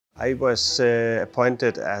I was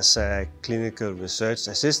appointed as a clinical research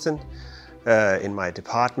assistant in my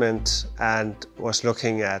department and was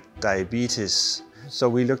looking at diabetes. So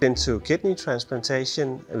we looked into kidney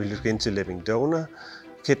transplantation, and we looked into living donor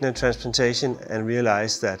kidney transplantation, and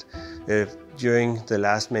realized that during the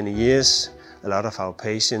last many years a lot of our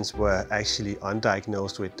patients were actually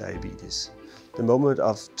undiagnosed with diabetes. The moment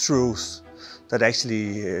of truth that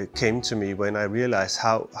actually came to me when I realized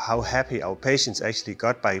how happy our patients actually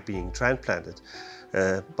got by being transplanted.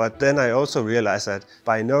 But then I also realized that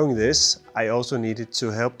by knowing this, I also needed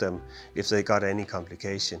to help them if they got any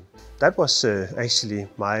complication. That was actually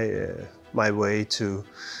my way to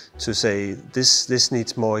say this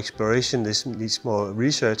needs more exploration, this needs more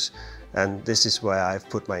research, and this is where I've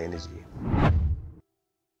put my energy.